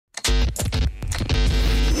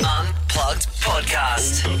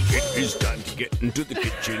Podcast. It is time to get into the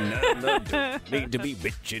kitchen. And I don't need to be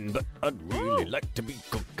bitching, but I'd really like to be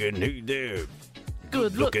cooking. Hey there.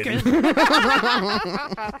 Good looking.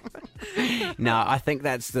 No, I think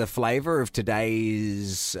that's the flavour of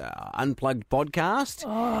today's Unplugged podcast.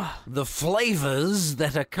 The flavours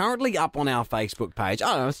that are currently up on our Facebook page.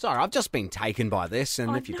 Oh, sorry, I've just been taken by this,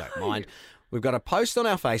 and if you don't mind, we've got a post on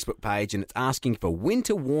our Facebook page, and it's asking for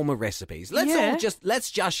winter warmer recipes.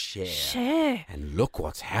 Let's just share. Share. And look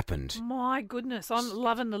what's happened. My goodness, I'm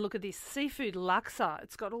loving the look of this seafood laksa.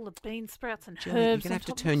 It's got all the bean sprouts and Julie, you're herbs. going to have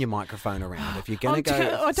to on top. turn your microphone around if you're going to go. I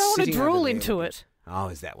don't want to sitting over drool there into with it. Oh,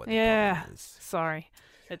 is that what the Yeah. problem is? Sorry.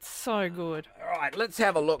 It's so good. All right, let's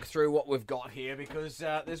have a look through what we've got here because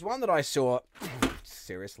there's one that I saw.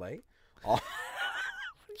 Seriously? Oh,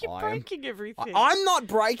 You're breaking everything. I'm not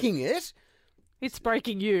breaking it. It's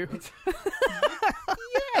breaking you.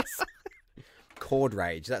 Yes. Cord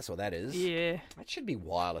rage, that's what that is. Yeah. That should be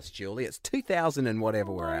wireless, Julie. It's 2000 and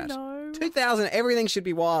whatever we're at. No. 2000, everything should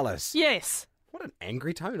be wireless. Yes. What an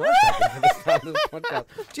angry tone I've taken for the start of this podcast.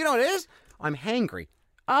 Do you know what it is? I'm hangry.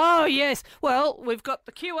 Oh, yes. Well, we've got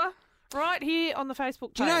the cure right here on the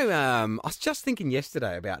Facebook page. Do you know, I was just thinking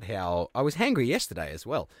yesterday about how I was hangry yesterday as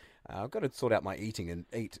well. I've got to sort out my eating and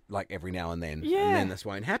eat like every now and then. Yeah. And then this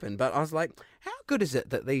won't happen. But I was like, how good is it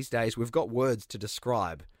that these days we've got words to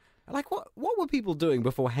describe? Like, what were people doing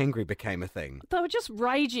before hangry became a thing? They were just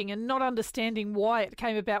raging and not understanding why it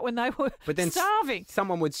came about when they were But then starving.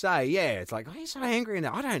 someone would say, yeah, it's like, oh, you're so angry. And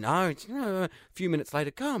I don't know. It's, a few minutes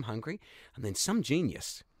later, go, I'm hungry. And then some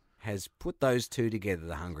genius has put those two together,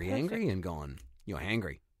 the hungry, angry, and gone, you're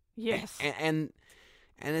hangry. Yes.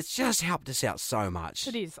 And it's just helped us out so much.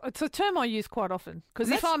 It is. It's a term I use quite often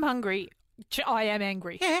because if I'm hungry, I am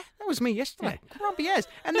angry. Yeah, that was me yesterday. Grumpy as.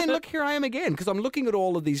 And then look, here I am again because I'm looking at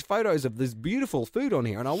all of these photos of this beautiful food on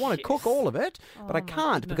here and I want to cook all of it, but I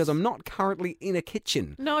can't because I'm not currently in a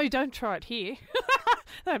kitchen. No, don't try it here.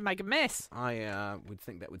 That'd make a mess. I would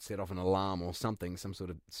think that would set off an alarm or something, some sort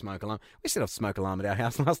of smoke alarm. We set off smoke alarm at our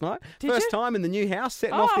house last night. First time in the new house,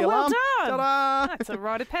 setting off the alarm. Well done. Ta-da! That's a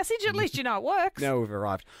rite of passage. At least you know it works. Now we've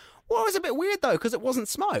arrived. Well, it was a bit weird though because it wasn't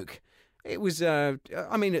smoke. It was,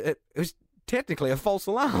 it was technically a false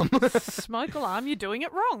alarm. Smoke alarm, you're doing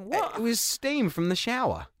it wrong. What? It was steam from the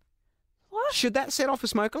shower. What? Should that set off a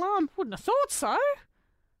smoke alarm? Wouldn't have thought so.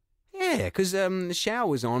 Yeah, because the shower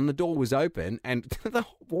was on, the door was open, and the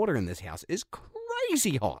hot water in this house is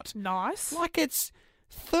crazy hot. Nice. Like it's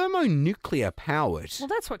thermonuclear powered. Well,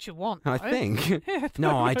 that's what you want, I though. think. Yeah,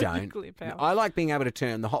 No, I don't. thermonuclear power. I like being able to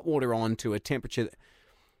turn the hot water on to a temperature,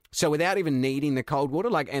 so without even needing the cold water,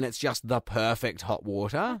 and it's just the perfect hot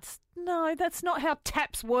water. No, that's not how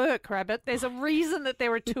taps work, Rabbit. There's a reason that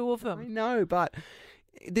there are two of I them. know, but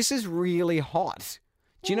this is really hot.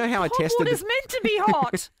 Do you know how I Hot tested water's meant to be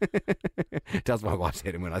hot. Does my wife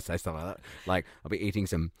say to me when I say something like that? Like, I'll be eating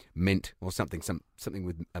some mint or something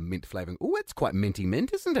with a mint flavouring. Oh, it's quite minty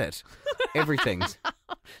mint, isn't it? Everything's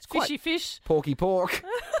it's quite Fishy fish. porky pork,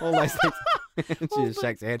 all those things. She just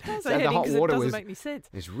shakes her head. That's So a the heading hot 'cause water it doesn't was. make any sense.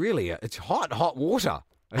 It's really it's hot water.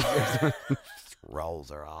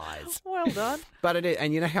 Rolls her eyes. Well done. But it is,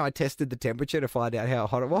 and you know how I tested the temperature to find out how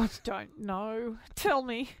hot it was? Don't know. Tell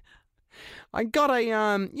me. I got a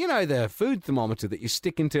the food thermometer that you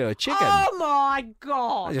stick into a chicken. Oh my I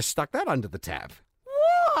God. just stuck that under the tap.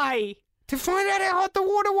 Why? To find out how hot the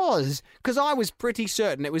water was. Because I was pretty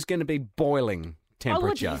certain it was going to be boiling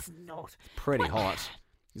temperature. Oh, it is not. Pretty hot.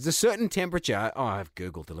 There's a certain temperature. Oh, I've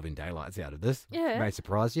Googled the living daylights out of this. Yeah. May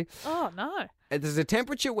surprise you. Oh, no. There's a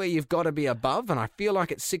temperature where you've got to be above, and I feel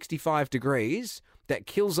like it's 65 degrees. That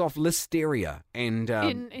kills off listeria and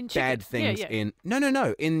In bad chicken. things Yeah. in...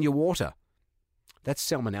 No, in your water. That's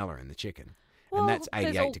salmonella in the chicken. Well, and that's there's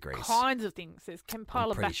 88 all degrees. kinds of things. There's I'm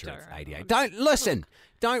Campylobacter. pretty sure it's 88. Don't listen.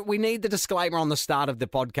 We need the disclaimer on the start of the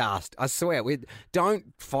podcast. I swear,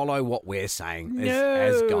 don't follow what we're saying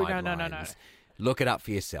as No, guidelines. no. Look it up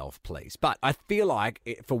for yourself, please. But I feel like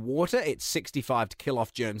for water, it's 65 to kill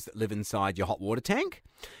off germs that live inside your hot water tank.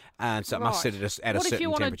 So it must sit at a What if certain you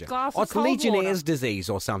want a temperature. glass Oh, of it's cold Legionnaire's water? disease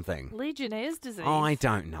or something. Legionnaire's disease. I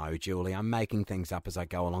don't know, Julie. I'm making things up as I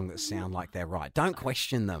go along that sound like they're right. Don't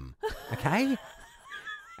question them, okay?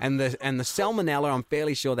 and the salmonella, I'm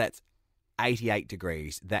fairly sure that's 88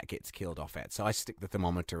 degrees. That gets killed off at. So I stick the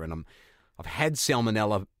thermometer and I've had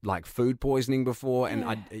salmonella like food poisoning before, and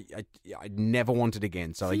I never want it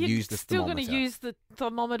again. So I use the still thermometer. going to use the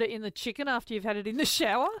thermometer in the chicken after you've had it in the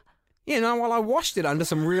shower? Yeah, no, well, I washed it under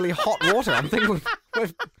some really hot water. I'm thinking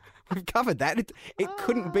we've We've covered that. It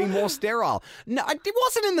couldn't be more sterile. No, it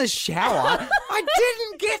wasn't in the shower. I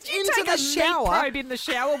didn't get into Take the a shower. meat probe in the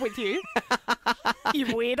shower with you. You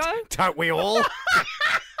weirdo. Don't we all?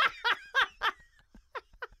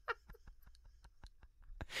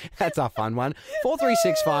 That's a fun one.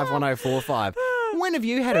 43651045. When have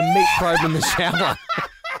you had a meat probe in the shower?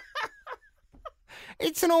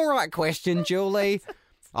 It's an all right question, Julie.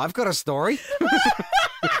 I've got a story.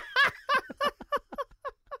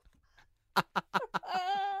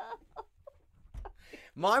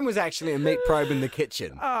 Mine was actually a meat probe in the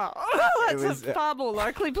kitchen. Oh, that's It was, a far more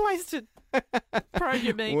likely place to probe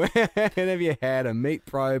your meat. When have you had a meat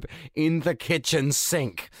probe in the kitchen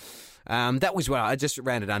sink? That was where I just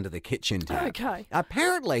ran it under the kitchen tap. Okay.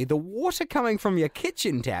 Apparently, the water coming from your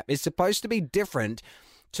kitchen tap is supposed to be different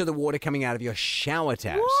to the water coming out of your shower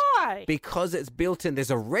taps. Why? Because it's built in.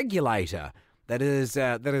 There's a regulator that is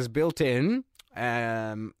built in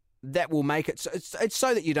that will make it. So it's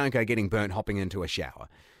so that you don't go getting burnt hopping into a shower.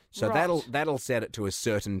 So Right. that'll set it to a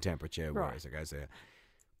certain temperature, Right. whereas it goes there.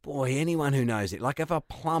 Boy, anyone who knows it, like if a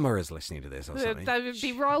plumber is listening to this or something, They would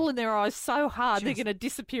be rolling their eyes so hard they're Just going to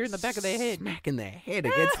disappear in the back of their head. smacking their head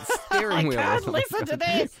against the steering wheel. can't listen to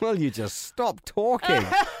this. Well, you just stop talking.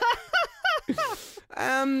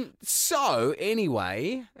 So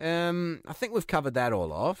anyway, I think we've covered that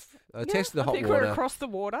all off. I tested the I hot think water. we're across the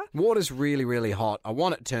water. Water's really, really hot. I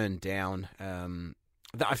want it turned down.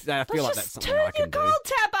 I feel like that's Just something I turn your can do. cold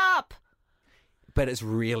tap up. But it's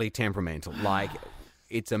really temperamental. Like,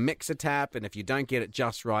 it's a mixer tap, and if you don't get it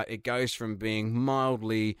just right, it goes from being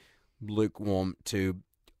mildly lukewarm to,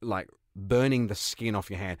 like, burning the skin off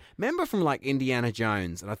your hand. Remember from, like, Indiana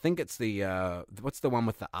Jones, and I think it's the, what's the one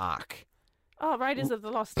with the Ark? Oh, Raiders of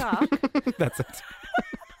the Lost Ark. That's it.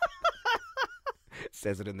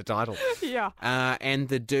 Says it in the title. Yeah. And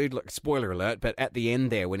the dude, look, spoiler alert, but at the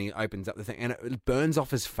end there, when he opens up the thing, and it burns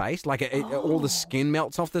off his face, like all the skin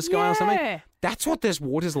melts off this guy or something. Yeah. That's what this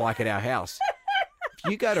water's like at our house.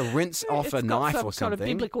 If you go to rinse off It's a got knife some or something,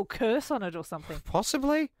 kind of biblical curse on it or something.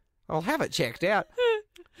 possibly, I'll have it checked out.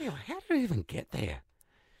 Anyway, how did it even get there?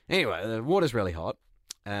 Anyway, the water's really hot.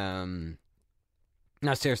 No,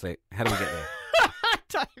 seriously, how did we get there? I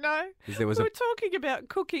don't know. 'Cause there was We a were talking about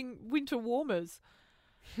cooking winter warmers,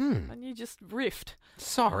 and you just riffed.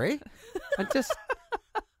 sorry, I just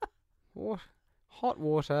hot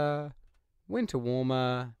water, winter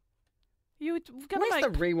warmer. You were going to Where's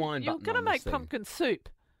make the rewind you're button going to on this make thing? pumpkin soup.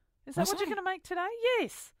 Is that Was what you're I? going to make today?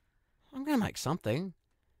 Yes. I'm going to make something.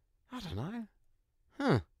 I don't know.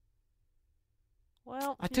 Huh.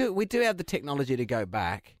 Well, We do have the technology to go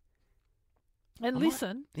back. and might-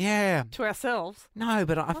 listen Yeah. to ourselves. No,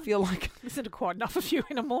 but I feel like Listen to quite enough of you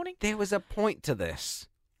in the morning. there was a point to this.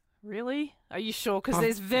 Really? Are you sure? Because I've-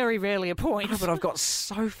 there's very rarely a point. No, but I've got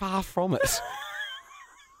so far from it.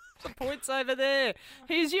 The point's over there.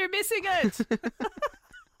 Here's you missing it.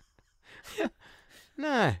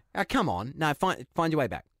 No. Come on. No, find your way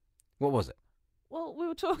back. What was it? Well, we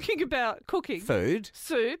were talking about cooking Food?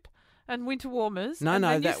 soup and winter warmers. No, and no,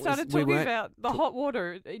 then you that was- started we talking weren't about the hot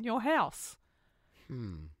water in your house.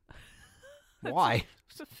 Why?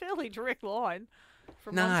 It's a fairly direct line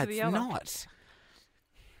from No, one to it's the other. not.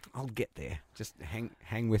 I'll get there. Just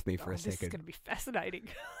hang with me for a This is second. going to be fascinating.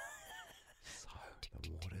 So, the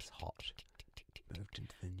water's hot. Moved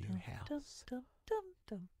into the new house. Dum, dum,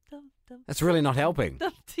 dum, dum, dum, dum, That's really not helping.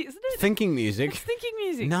 dum, isn't it? Thinking music. It's thinking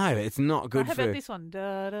music. No, it's not good How for. about this one?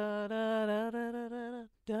 Da da da da da da da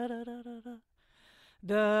da da da da da.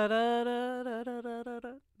 Da da da da da da da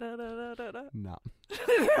da da da da. No.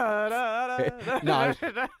 No,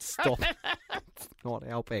 No. Stop. It's not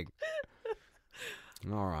helping.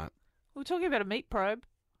 All right. We're talking about a meat probe.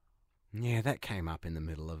 Yeah, that came up in the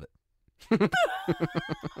middle of it.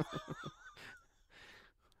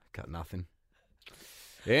 Got nothing.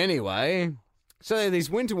 Anyway, so these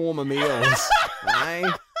winter warmer meals,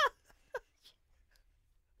 eh?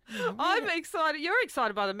 I'm excited. You're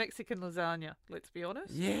excited by the Mexican lasagna, let's be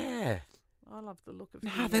honest. Yeah. I love the look of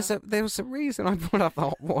No, the, there was a reason I brought up the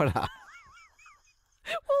hot water.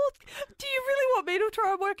 Well, do you really want me to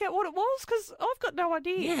try and work out what it was? Because I've got no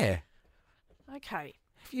idea. Yeah. Okay.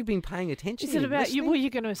 Have you been paying attention? Is it You about you? listening? Were you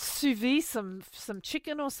going to sous vide some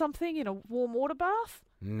chicken or something in a warm water bath?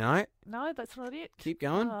 No. No, that's not it. Keep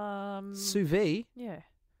going. Sous vide? Yeah,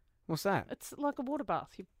 What's that? it's like a water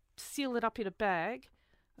bath. You seal it up in a bag.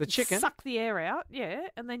 The chicken? Suck the air out, yeah,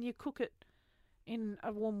 and then you cook it in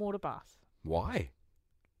a warm water bath. Why?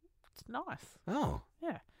 It's nice. Oh.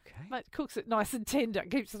 Yeah. Okay. Mate, cooks it nice and tender,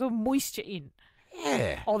 keeps the moisture in.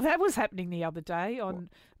 Yeah. Oh, that was happening the other day on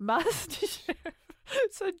MasterChef.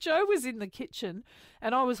 So Joe was in the kitchen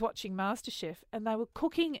and I was watching MasterChef and they were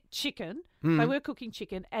cooking chicken. Hmm. They were cooking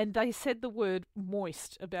chicken and they said the word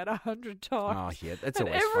moist about 100 Oh, times. yeah, that's And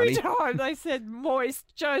always every funny. time they said moist,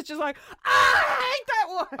 Joe's just like, I hate that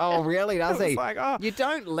word. Oh, really? Does It was he? like, oh. You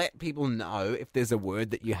don't let people know if there's a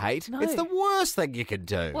word that you hate. No. It's the worst thing you could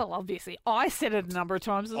do. Well, obviously, I said it a number of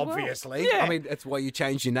times as well. Obviously. Yeah. I mean, that's why you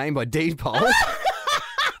changed your name by deed poll.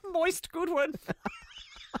 Moist Goodwin.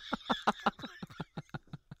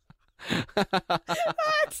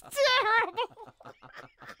 That's terrible.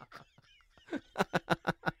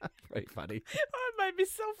 Very funny. I made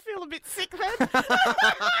myself feel a bit sick then.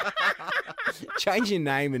 Change your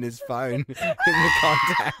name in his phone in the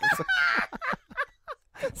contacts.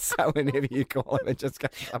 So whenever you call him, it just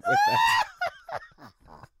goes up with that.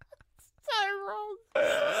 So wrong.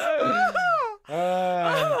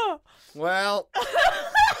 Oh. Well,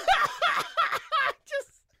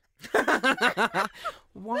 Just,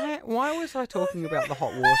 why was I talking about the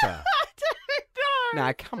hot water? I don't know.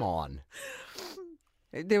 No, come on.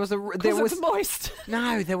 There was Because it's moist.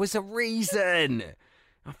 no, there was a reason.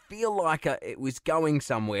 I feel like it was going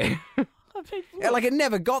somewhere. I mean, look, Like it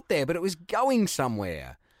never got there, but it was going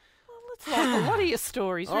somewhere. let's like, what are your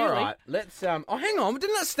stories, really? All right, let's. Oh, hang on.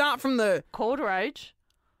 Didn't it start from the? Cord rage.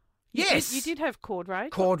 Yes. You did have cord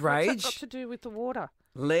rage. Cord What's that rage. got to do with the water?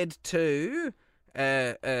 Led to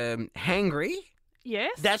hangry.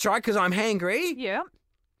 Yes. That's right, because I'm hangry. Yeah.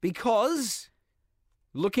 Because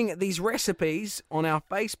looking at these recipes on our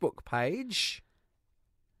Facebook page,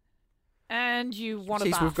 And you want to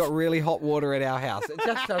geez, bath. we've got really hot water at our house. It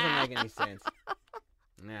just doesn't make any sense.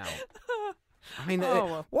 Now, I mean, Oh,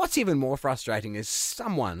 well. what's even more frustrating is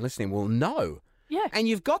someone listening will know. Yeah. And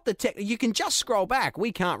you've got the tech. You can just scroll back.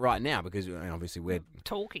 We can't right now because obviously we're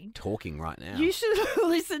Talking. talking right now. You should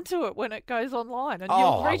listen to it when it goes online, and Oh, you'll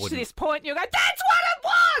I reach to wouldn't. this point, and you'll go, "That's what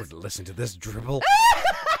it was." Listen to this dribble.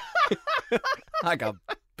 I got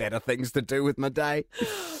better things to do with my day.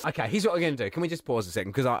 Okay, here's what we're going to do. Can we just pause a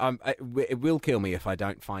second? Because it will kill me if I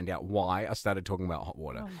don't find out why I started talking about hot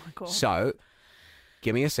water. Oh my god! So,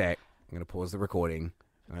 give me a sec. I'm going to pause the recording.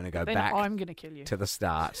 I'm going to go Then back I'm going to kill you. to the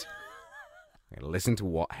start. I'm going to listen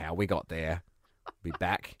to how we got there. Be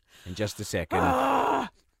back in just a second. Ah!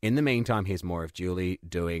 In the meantime, here's more of Julie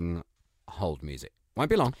doing hold music. Won't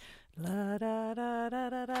be long. La da da da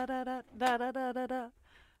da da da da da da da da.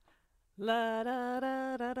 La da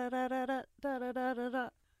da da da da da da da da da da.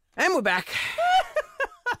 And we're back.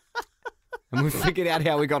 And we figured out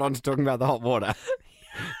how we got on to talking about the hot water.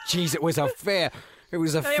 Jeez, it was a fair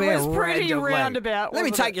was pretty roundabout, Let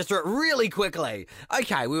me wasn't take it? you through it really quickly.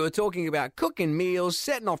 Okay, we were talking about cooking meals,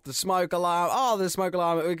 setting off the smoke alarm. Oh, the smoke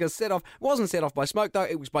alarm we got set off. Wasn't set off by smoke though.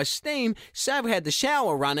 It was by steam. So we had the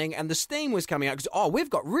shower running and the steam was coming out because we've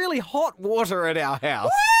got really hot water at our house.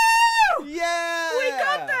 Woo! Yeah, We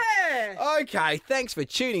got there. Okay, thanks for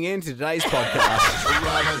tuning in to today's podcast.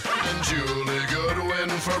 Robert and Julie Goodwin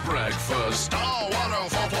for breakfast. Oh,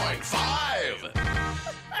 104.5.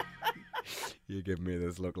 You give me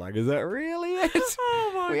this look like, is that really it?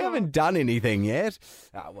 Oh my We god! haven't done anything yet.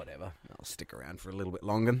 Whatever. I'll stick around for a little bit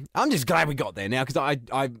longer. I'm just glad we got there now because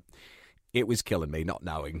it was killing me not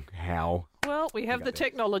knowing how. Well, we have got the there.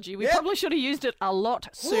 technology. We Yep. probably should have used it a lot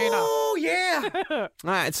sooner. Oh, yeah. All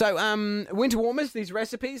right, so winter warmers, these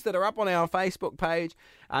recipes that are up on our Facebook page,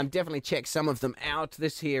 definitely check some of them out.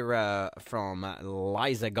 This here from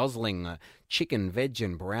Liza Gosling, chicken, veg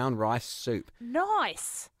and brown rice soup.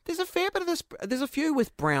 Nice. There's a fair bit of this. There's a few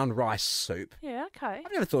with brown rice soup. Yeah. Okay.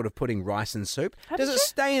 I've never thought of putting rice in soup. Does Haven't it you?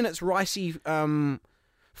 stay in its ricey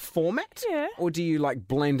format? Yeah. Or do you like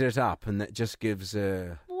blend it up and that just gives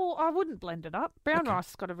a... Well, I wouldn't blend it up. Brown rice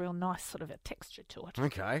has got a real nice sort of a texture to it.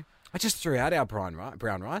 Okay. I just threw out our brown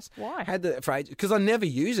rice. Why? Had the phrase because I never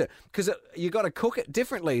use it because you got to cook it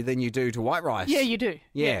differently than you do to white rice. Yeah, you do.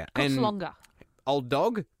 Yeah, Cooks and- longer. Old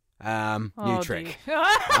dog, new Oh, trick. dear.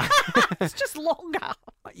 It's just longer.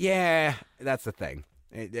 Yeah, that's the thing.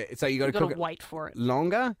 So you got to You've got cook to it wait for it.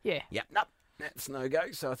 longer. Yeah. Yep. Nope. That's no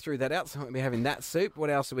go. So I threw that out. So I won't be having that soup. What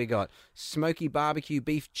else have we got? Smoky barbecue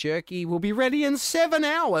beef jerky will be ready in 7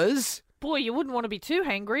 hours. Boy, you wouldn't want to be too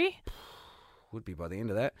hangry. Would be by the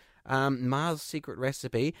end of that. Mars secret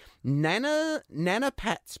recipe. Nana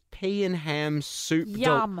Pat's pea and ham soup.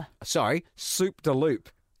 Yum. Soup de loop.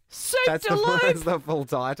 Soup That's de that's loop. the full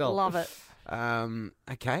title. Love it.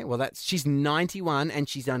 Okay. Well, she's 91 and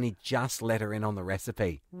she's only just let her in on the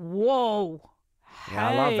recipe. Whoa. Yeah,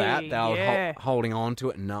 I love that. Hey, They're yeah. holding on to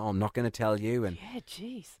it. No, I'm not going to tell you. And Yeah,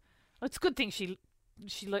 jeez. Well, it's a good thing she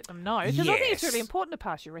she let them know. Because I think it's Yes. really important to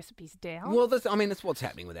pass your recipes down. Well, that's what's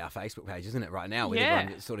happening with our Facebook page, isn't it, right now? With Yeah.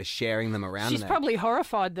 everyone sort of sharing them around. She's and that. probably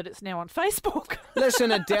horrified that it's now on Facebook.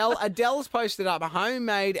 Listen, Adele's posted up a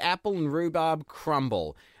homemade apple and rhubarb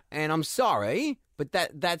crumble. And I'm sorry, but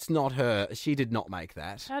that's not her. She did not make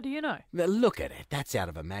that. How do you know? But look at it. That's out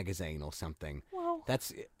of a magazine or something. Well,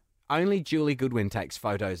 That's only Julie Goodwin takes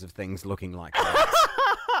photos of things looking like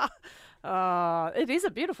that. it is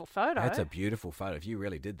a beautiful photo. That's a beautiful photo. If you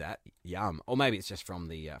really did that, yum. Or maybe it's just from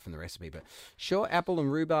the recipe. But sure, apple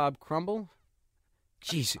and rhubarb crumble.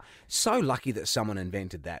 Jeez, so lucky that someone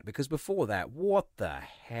invented that, because before that, what the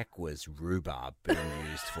heck was rhubarb being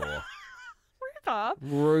used for? Rhubarb.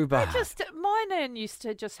 Rhubarb. My nan used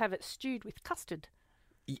to just have it stewed with custard.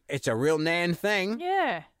 It's a real Nan thing.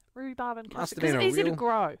 Yeah, rhubarb and Must custard. have been 'Cause it's a easy to real-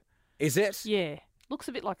 grow. Is it? Yeah, looks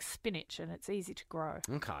a bit like spinach and it's easy to grow.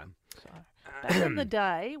 Okay. So back in the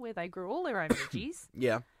day where they grew all their own veggies,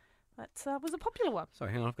 Yeah. that was a popular one.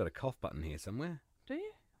 Sorry, hang on. I've got a cough button here somewhere. Do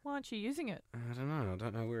you? Why aren't you using it? I don't know. I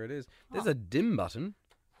don't know where it is. There's a dim button.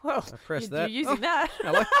 Well, I press you're that. using Oh. that.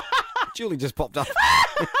 Hello. Julie just popped up.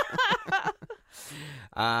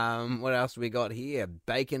 What else we got here?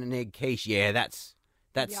 Bacon and egg quiche. Yeah, that's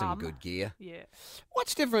some Yum. good gear. Yeah.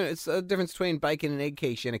 What's different? It's a difference between bacon and egg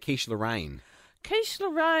quiche and a quiche Lorraine. Quiche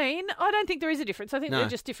Lorraine, I don't think there is a difference. I think No. they're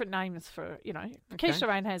just different names for, Okay. Quiche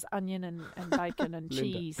Lorraine has onion and bacon and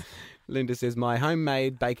Linda. cheese. Linda says, my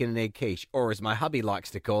homemade bacon and egg quiche, or as my hubby likes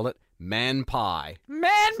to call it, man pie.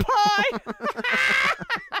 Man pie!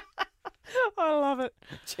 I love it.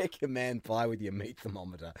 Check your man pie with your meat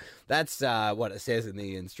thermometer. That's what it says in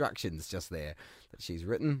the instructions just there that she's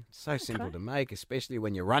written. So simple to make, especially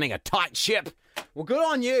when you're running a tight ship. Well, good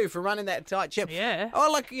on you for running that tight ship. Yeah.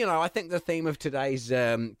 Oh, I think the theme of today's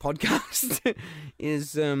podcast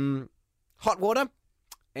is hot water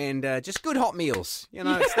and just good hot meals.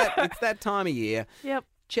 It's that time of year. Yep.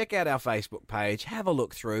 Check out our Facebook page. Have a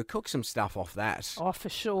look through. Cook some stuff off that. Oh, for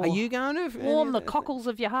sure. Are you going to? Warm the cockles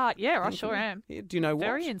of your heart. Yeah, I sure am. Yeah, do you know what?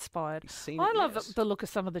 Very inspired. Seen I it, love yes. the look of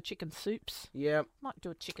some of the chicken soups. Yeah. Might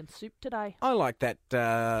do a chicken soup today. I like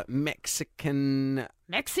that Mexican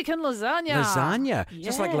Mexican lasagna. lasagna.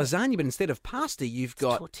 Just like Yeah. lasagna, but instead of pasta, you've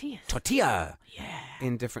got Tortillas. tortilla Yeah.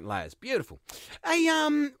 in different layers. Beautiful. Hey,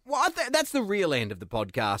 that's the real end of the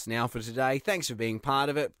podcast now for today. Thanks for being part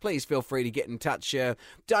of it. Please feel free to get in touch.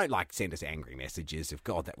 Don't send us angry messages. If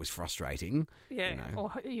God, that was frustrating. Yeah. You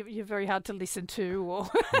know. Or you're very hard to listen to, or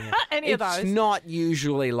any of It's those. not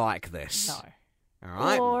usually like this. No. All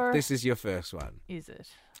right. Or- This is your first one. Is it?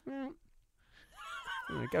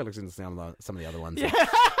 Go listen to some of the other ones.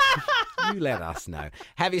 You let us know.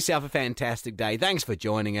 Have yourself a fantastic day. Thanks for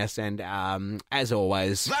joining us. And as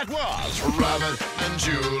always, That was Rabbit and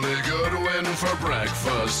Julie Goodwin for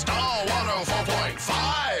breakfast. Oh,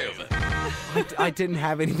 104.5. I didn't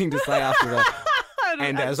have anything to say after that.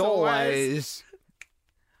 And as always,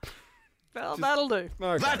 Well, that'll do.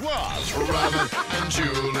 okay. That was Rabbit and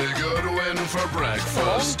Julie Goodwin for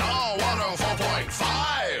breakfast. Oh,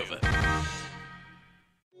 104.5.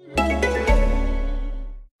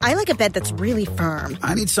 I like a bed that's really firm.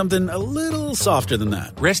 I need something a little softer than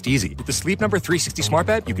that. Rest easy. With the Sleep Number 360 smart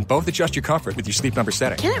bed, you can both adjust your comfort with your Sleep Number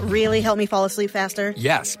setting. Can it really help me fall asleep faster?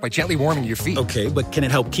 Yes, by gently warming your feet. Okay, but can it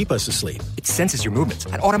help keep us asleep? It senses your movements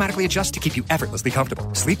and automatically adjusts to keep you effortlessly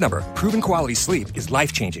comfortable. Sleep Number, proven quality sleep is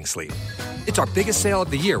life-changing sleep. It's our biggest sale of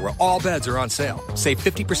the year where all beds are on sale. Save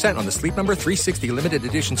 50% on the Sleep Number 360 limited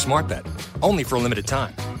edition smart bed. Only for a limited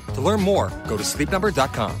time. To learn more, go to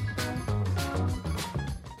sleepnumber.com.